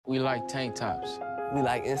We like tank tops. We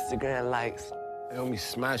like Instagram likes. They don't be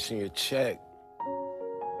smashing your check.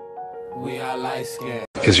 We are light skinned.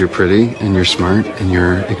 Because you're pretty and you're smart and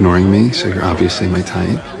you're ignoring me, so you're obviously my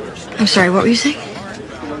type. I'm sorry, what were you saying?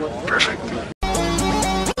 Perfect.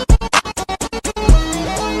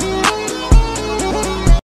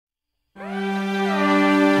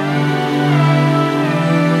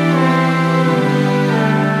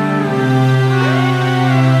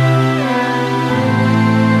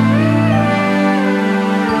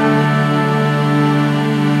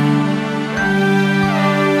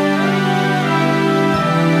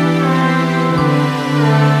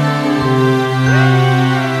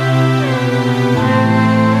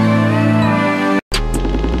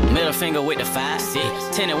 Finger with the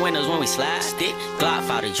 5-6, tinted windows when we slide. Stick, Glock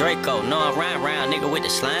out the Draco. No, I round nigga with the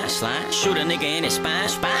slime. Shoot a nigga in his spine.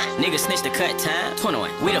 Nigga snitch the cut time.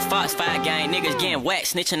 21. We the Fox 5 gang. Niggas getting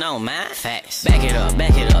whacked, snitching on mine. Facts. Back it up.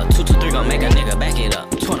 223 gon' make a nigga back it up.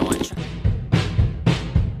 21.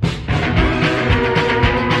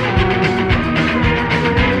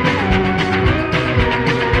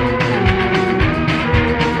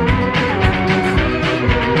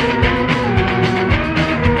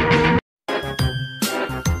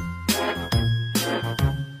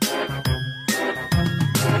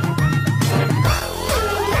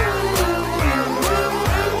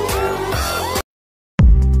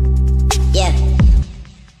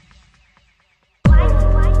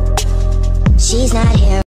 She's not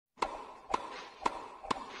here.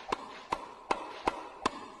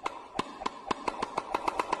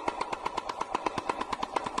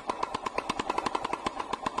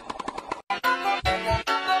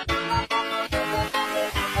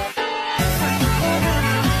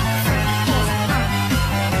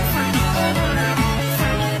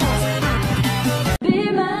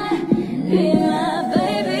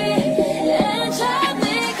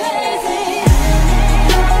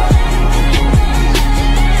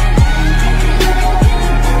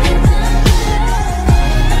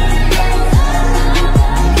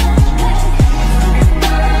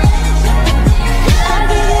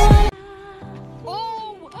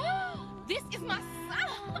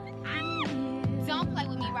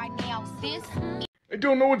 I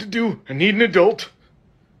don't know what to do. I need an adult.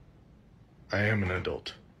 I am an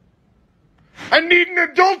adult. I need an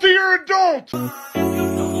adultier adult!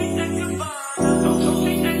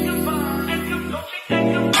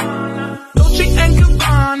 Dolce and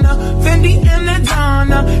Gabbana, Fendi and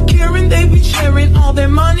Adana, Karen, they be sharing all their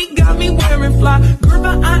money, got me wearing fly. Girl,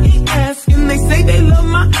 but I ain't asking, they say they love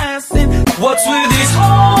my ass and what's with these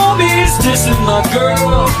homies dissing my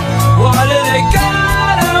girl? What do they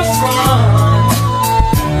got her from?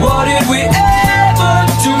 What did we ever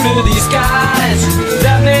do to these guys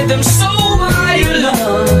that made them so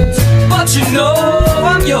violent? But you know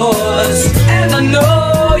I'm yours, and I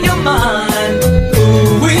know you're mine.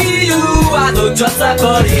 Ooh, you are the just like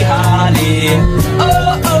Buddy Holly.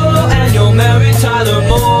 Oh, and you'll marry Tyler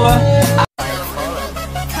Moore.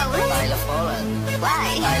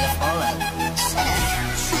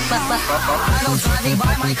 I'm driving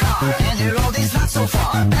by my car, and the road is not so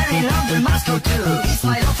far. And in London, Moscow too. It's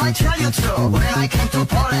my life, I tell you true. When I came to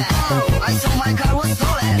Poland, I saw my car was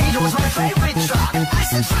stolen. It was my favorite truck. I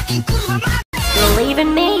said, fucking good mama. You're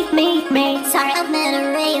leaving me. Sorry, I've met a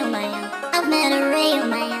real man.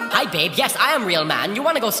 Hi, babe. Yes, I am real man. You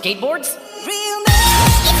wanna go skateboards? Real man.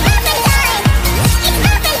 It's muffin time.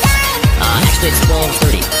 Actually, it's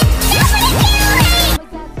 12:30.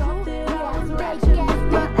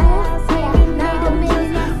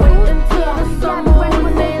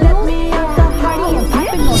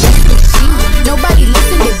 Nobody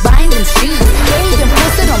listen, they buying them shoes. They even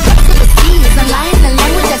posted on books overseas. I'm lying in a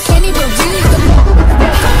language I can't even read.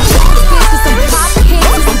 Some pop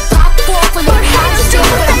hits, some popcorn for the hot.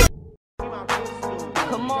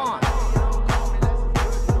 Come on.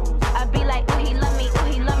 I be like, ooh, he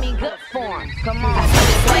love me good form. Come on.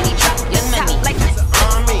 Like he drop your money. Like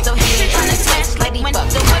so he ain't tryna smash like he went to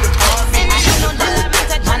work. And I don't know that I'm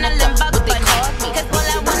into tryna limp up, but cause all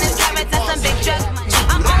I want is carrots and some big drug money.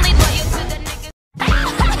 I'm only loyal to the niggas.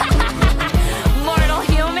 Mortal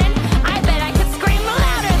human, I bet I could scream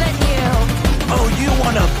louder than you. Oh, you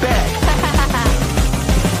wanna bet?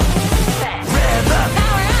 Rev up!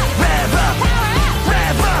 Power up! Rev up! Power up!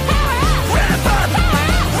 Rev up!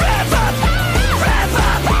 Rev up! Rev up! Rev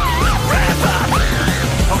up! Rev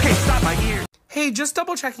up! Okay, stop my ears. Hey, just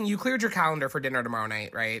double checking. You cleared your calendar for dinner tomorrow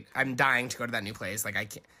night, right? I'm dying to go to that new place. Like, I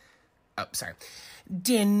can't. Oh, sorry.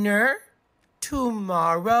 Dinner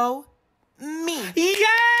tomorrow. Me. Yeah!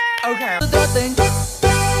 Okay.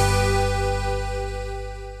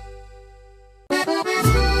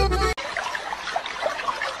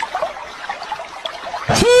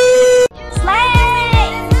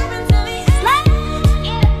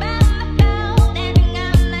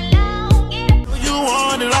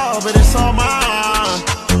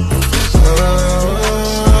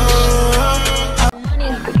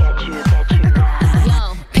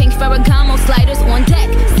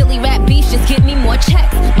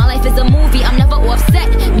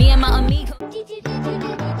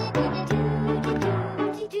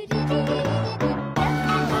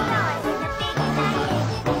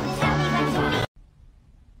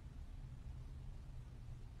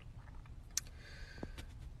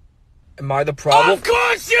 Am I the problem? Of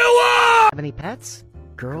course you are! Have any pets?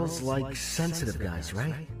 Girls like sensitive guys,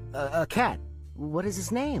 right? A cat. What is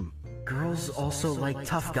his name? Girls also like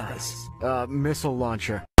tough guys. Missile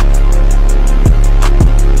launcher.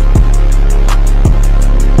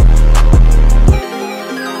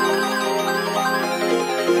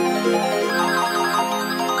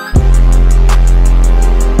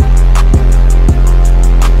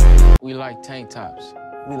 We like tank tops.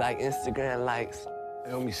 We like Instagram likes.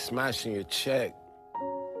 And we smashing your check.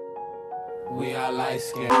 We are light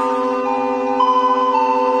skinned.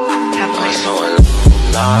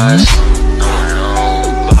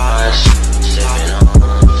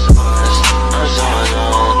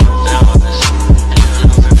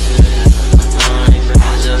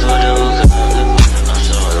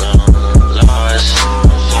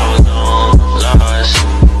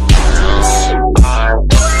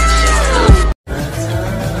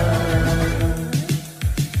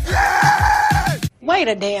 Wait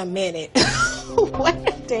a damn minute. Wait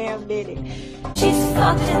a damn minute. She's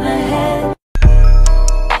fucked in the head.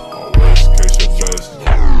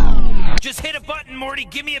 Just hit a button, Morty.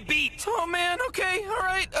 Give me a beat. Oh man, okay,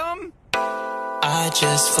 alright, I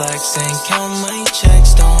just flex and count my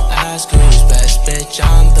checks. Don't ask who's best, bitch,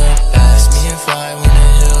 I'm the best. Me and Fly when the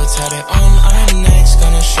hills had it on our necks.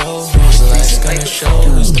 Gonna show who's less, gonna show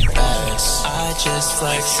who's the best. I just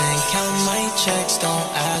flex and count my checks. Don't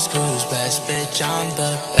ask who's best, bitch, I'm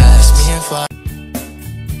the best. Me and Fly.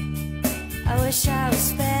 I wish I was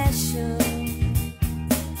special.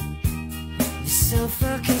 You're so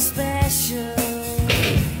fucking special.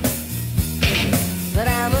 But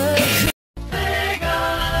I'm a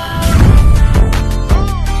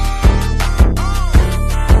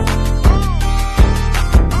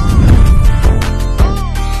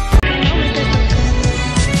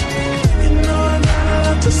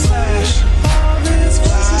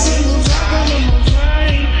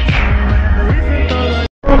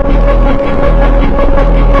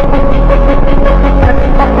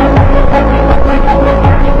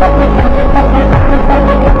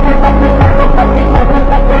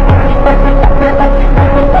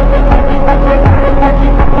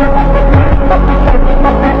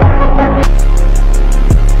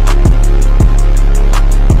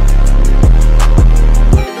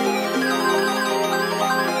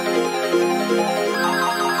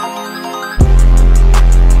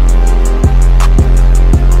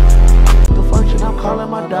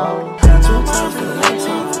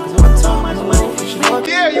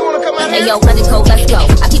Hey yo, let it go, let's go.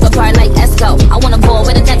 I keep a pride like Esco. I wanna ball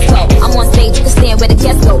where the nets go. I'm on stage, you can stand where the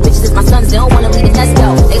guests go. Bitches is my sons, they don't wanna leave the nest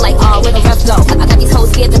go. They like, oh, where the refs go. I got these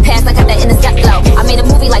hoes scared to pass, I got that in the step flow. I made a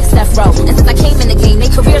movie like Steph Row, and since I came in the game, they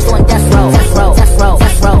careers on death row. Death row, death row,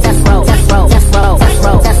 death row, death row, death row, death row, death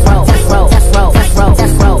row, death row, death row, death row, death row,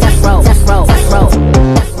 death row, death row, death row, death row,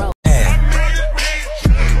 death row.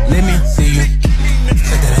 Let me see you.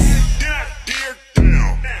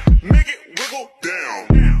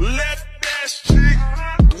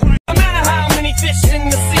 Fish in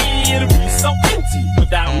the sea, it'll be so empty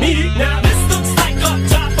without me. Now this looks like a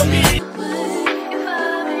job for me.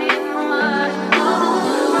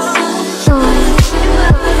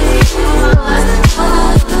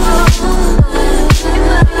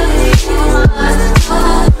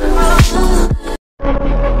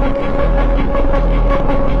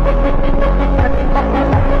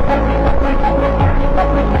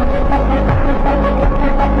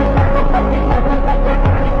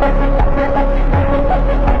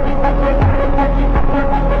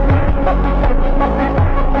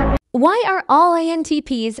 Why are all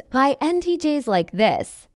INTPs by NTJs like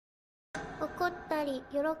this? 怒ったり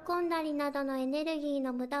喜んだりなどのエネルギー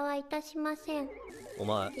の無駄はいたしません。お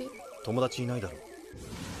前、友達いないだろ。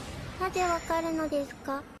なぜわかるのです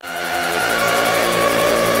か?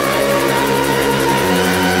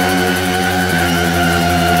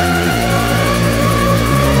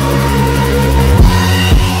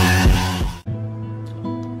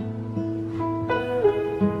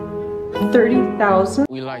 $30,000.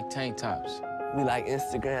 We like tank tops. We like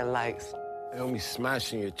Instagram likes. And we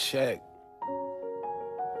smashing your check.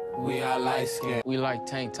 We are light skinned. We like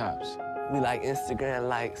tank tops. We like Instagram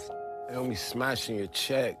likes. And we smashing your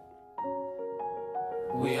check.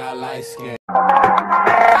 We are light skinned.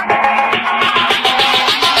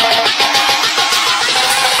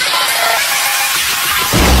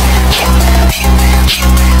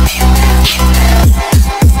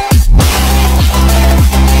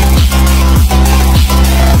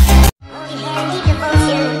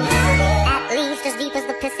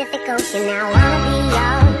 Ocean, I wanna be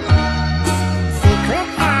your secret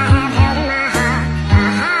I have held in my heart. A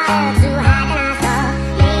heart too high than I thought.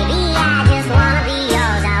 Maybe I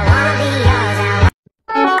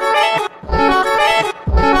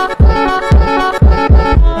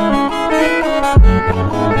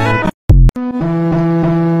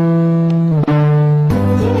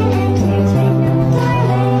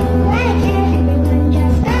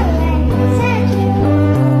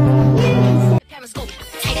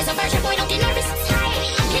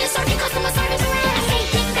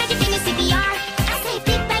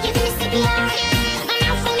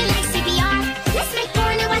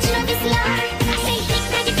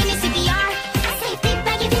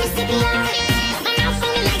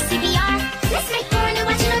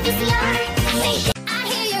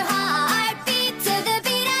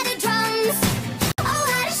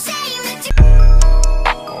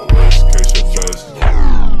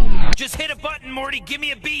authority, give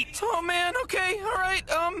me a beat. Oh man, okay, alright,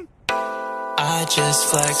 I just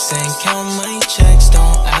flex and count my checks.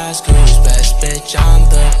 Don't ask who's best, bitch, I'm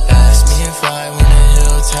the best. Me and Fly when the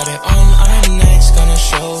hill tatted on our necks. Gonna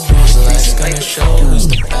show who's less, gonna show who's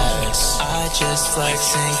the best. I just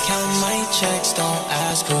flex and count my checks. Don't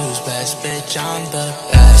ask who's best, bitch, I'm the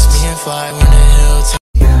best. Me and Fly when the hill tatted.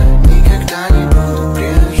 Никогда не буду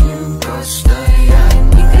прежним, просто я.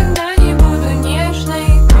 Никогда не буду нежной,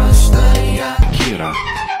 просто я. Кира.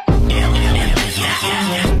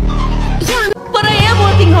 But I am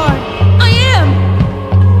working hard. I am.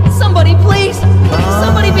 Somebody please,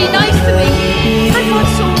 somebody be nice to me. I fought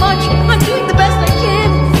so much. I'm doing the best I can.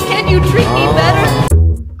 Can you treat me better?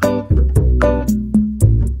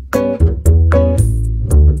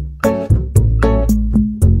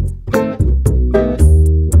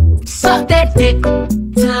 Suck that dick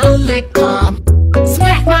till it come.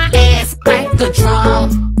 Smack my ass like the drum.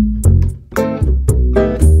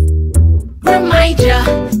 Remind ya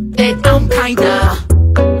that I'm kinda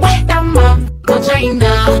wet on my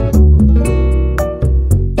vagina.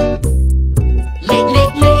 Lick,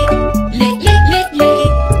 lick, lick, lick, lick, lick, lick.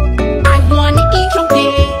 I wanna eat your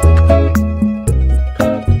dick,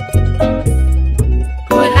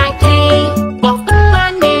 but I can't walk my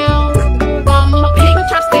nail from a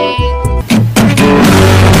picture stain.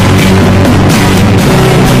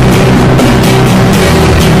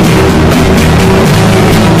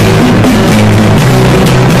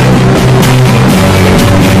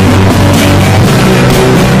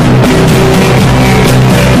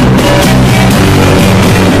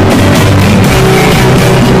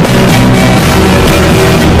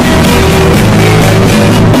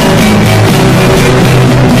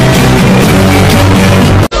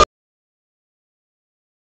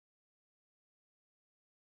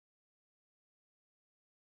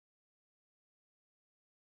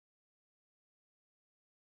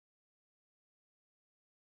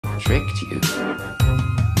 Tricked you.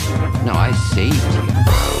 No, I saved you.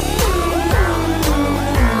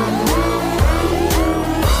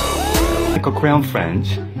 Make a Korean friend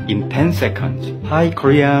in 10 seconds. Hi,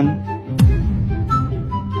 Korean.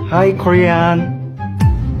 Hi, Korean.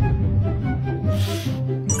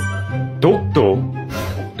 Dokdo.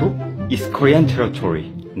 Dokdo is Korean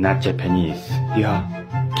territory, not Japanese. Yeah.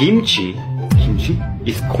 Kimchi. Kimchi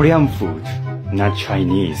is Korean food, not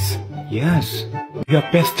Chinese. Yes. We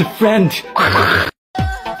are best friend.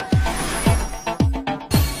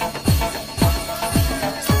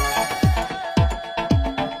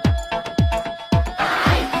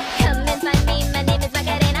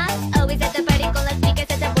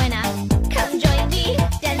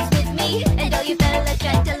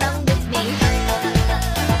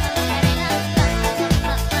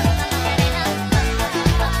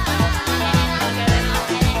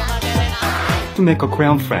 To make a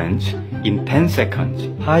Korean friend in 10 seconds.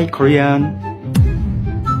 Hi, Korean.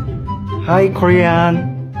 Hi, Korean.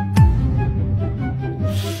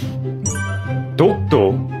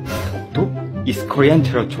 Dokdo. Dokdo is Korean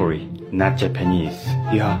territory, not Japanese.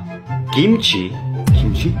 Yeah. Kimchi.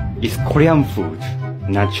 Kimchi is Korean food,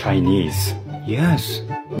 not Chinese. Yes.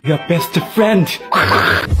 We are best friend.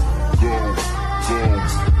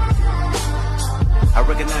 I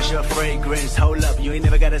recognize your fragrance. Hold up, you ain't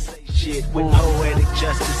never gotta say shit with poetic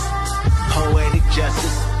justice. Poetic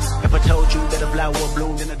justice. If I told you that a flower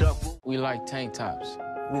bloomed in the dark room. We like tank tops.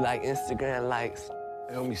 We like Instagram likes.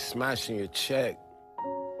 They don't be smashing your check.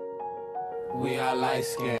 We are light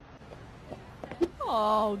skinned.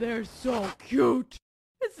 Oh, they're so cute.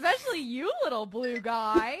 Especially you, little blue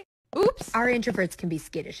guy. Oops, our introverts can be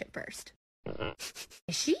skittish at first.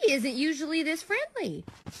 She isn't usually this friendly.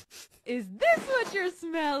 Is this what you're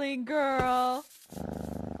smelling, girl?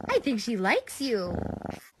 I think she likes you.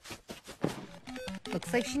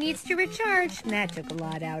 Looks like she needs to recharge. That took a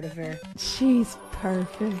lot out of her. She's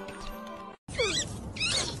perfect.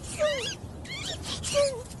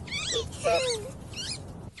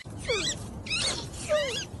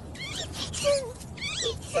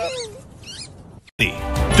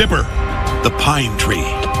 Dipper, the pine tree.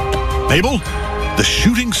 Mabel, the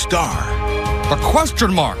shooting star. The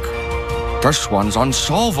question mark. This one's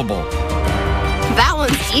unsolvable. That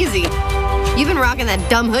one's easy. You've been rocking that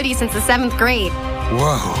dumb hoodie since the 7th grade.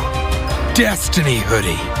 Whoa. Destiny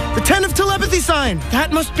hoodie. The 10 of telepathy sign.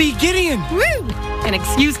 That must be Gideon. Woo! An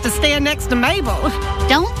excuse to stand next to Mabel.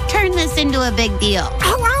 Don't turn this into a big deal.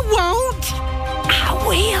 Oh, I won't. I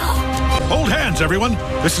will. Hold hands, everyone.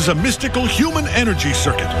 This is a mystical human energy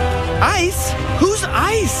circuit. Ice? Who's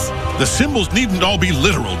Ice? The symbols needn't all be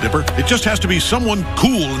literal, Dipper. It just has to be someone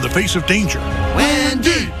cool in the face of danger.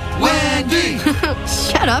 Wendy! Wendy!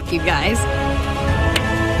 Shut up, you guys.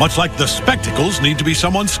 Much like the spectacles need to be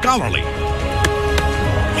someone scholarly.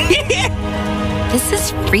 This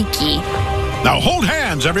is freaky. Now hold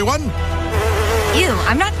hands, everyone. Ew,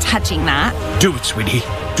 I'm not touching that. Do it, sweetie.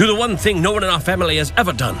 Do the one thing no one in our family has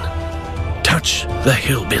ever done. Touch the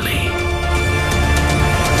hillbilly.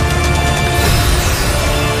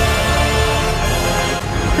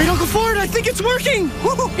 Great Uncle Ford, I think it's working!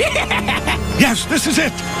 Yes, this is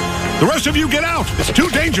it. The rest of you get out. It's too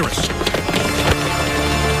dangerous.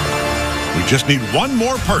 We just need one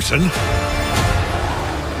more person.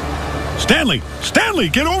 Stanley,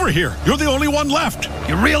 get over here. You're the only one left.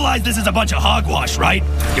 You realize this is a bunch of hogwash, right?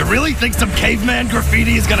 You really think some caveman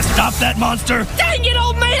graffiti is gonna stop that monster? Dang it,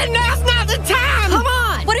 old man, now's not the time! Come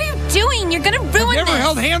on! What are you doing? You're gonna ruin I've never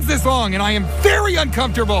held hands this long, and I am very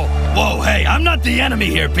uncomfortable. Whoa, hey, I'm not the enemy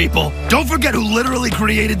here, people. Don't forget who literally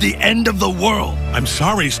created the end of the world. I'm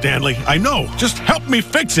sorry, Stanley. I know. Just help me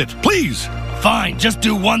fix it, please. Fine, just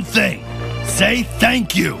do one thing. Say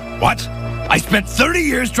thank you. What? I spent 30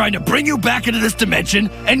 years trying to bring you back into this dimension,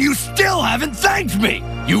 and you still haven't thanked me.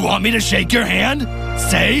 You want me to shake your hand?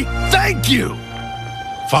 Say thank you.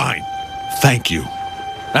 Fine. Thank you.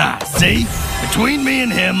 Ah, see? Between me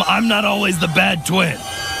and him, I'm not always the bad twin.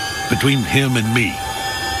 Between him and me.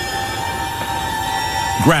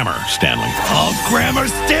 Grammar, Stanley. Oh, grammar,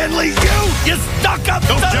 Stanley, you stuck-up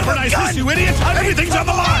Don't son jeopardize of a gun. this, you idiot! Everything's on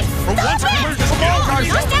the line! For once, we're just Are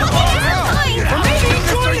you crazy?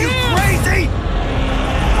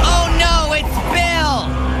 Oh no, it's Bill!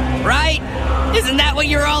 Right? Isn't that what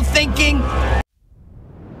you're all thinking?